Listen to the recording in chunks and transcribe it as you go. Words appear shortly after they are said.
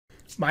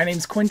My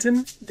name's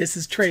Quinton, this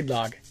is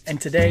TradeLog,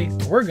 and today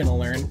we're going to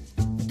learn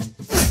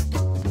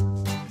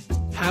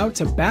how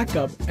to back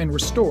up and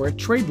restore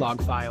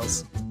TradeLog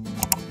files.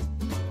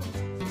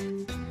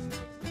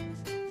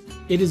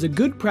 It is a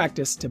good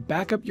practice to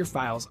back up your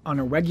files on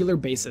a regular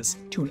basis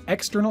to an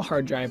external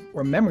hard drive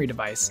or memory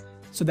device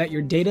so that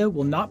your data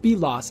will not be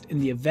lost in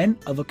the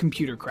event of a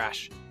computer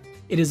crash.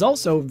 It is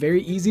also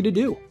very easy to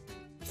do.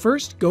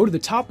 First, go to the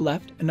top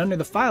left and under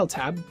the File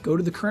tab, go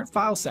to the Current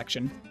File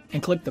section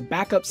and click the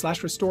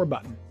Backup/Restore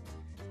button.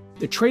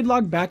 The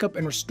TradeLog Backup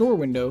and Restore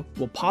window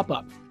will pop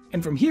up,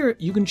 and from here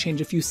you can change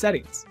a few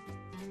settings.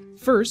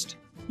 First,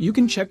 you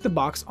can check the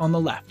box on the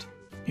left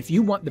if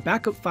you want the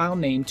backup file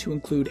name to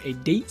include a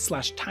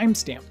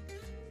date/timestamp,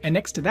 and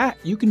next to that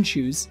you can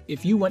choose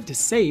if you want to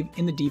save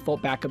in the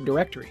default backup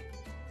directory.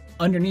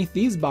 Underneath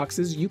these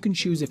boxes you can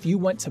choose if you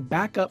want to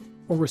back up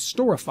or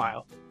restore a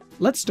file.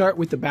 Let's start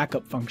with the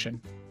backup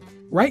function.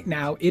 Right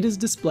now it is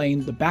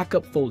displaying the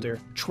backup folder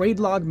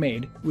TradeLog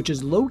made, which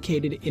is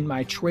located in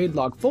my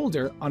TradeLog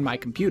folder on my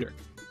computer.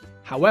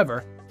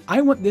 However,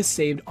 I want this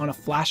saved on a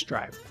flash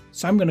drive,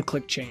 so I'm going to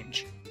click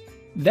Change.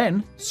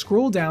 Then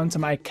scroll down to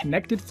my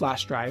connected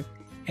flash drive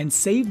and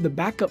save the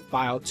backup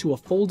file to a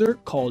folder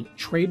called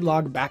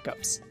TradeLog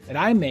Backups that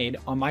I made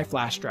on my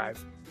flash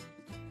drive.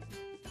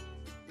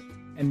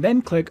 And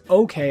then click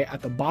OK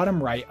at the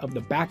bottom right of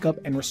the Backup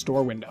and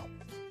Restore window.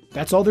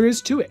 That's all there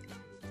is to it.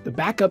 The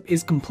backup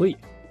is complete.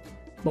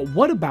 But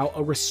what about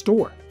a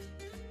restore?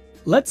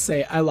 Let's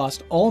say I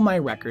lost all my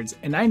records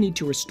and I need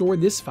to restore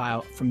this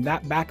file from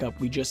that backup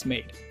we just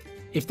made.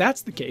 If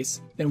that's the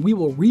case, then we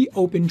will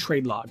reopen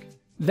TradeLog.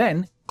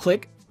 Then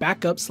click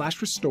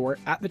Backup/Restore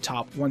at the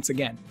top once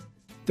again.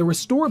 The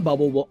restore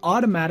bubble will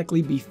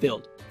automatically be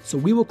filled, so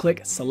we will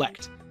click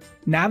Select.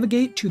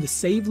 Navigate to the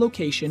save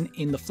location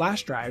in the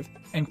flash drive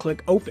and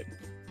click Open.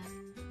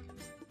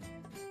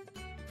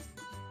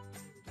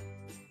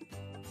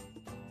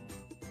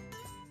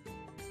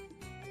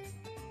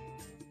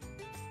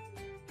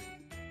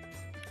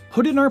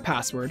 Put in our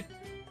password,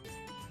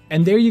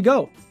 and there you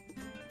go.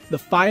 The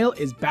file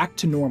is back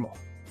to normal.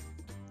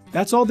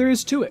 That's all there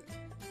is to it.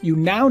 You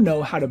now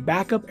know how to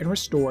back up and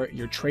restore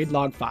your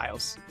TradeLog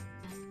files.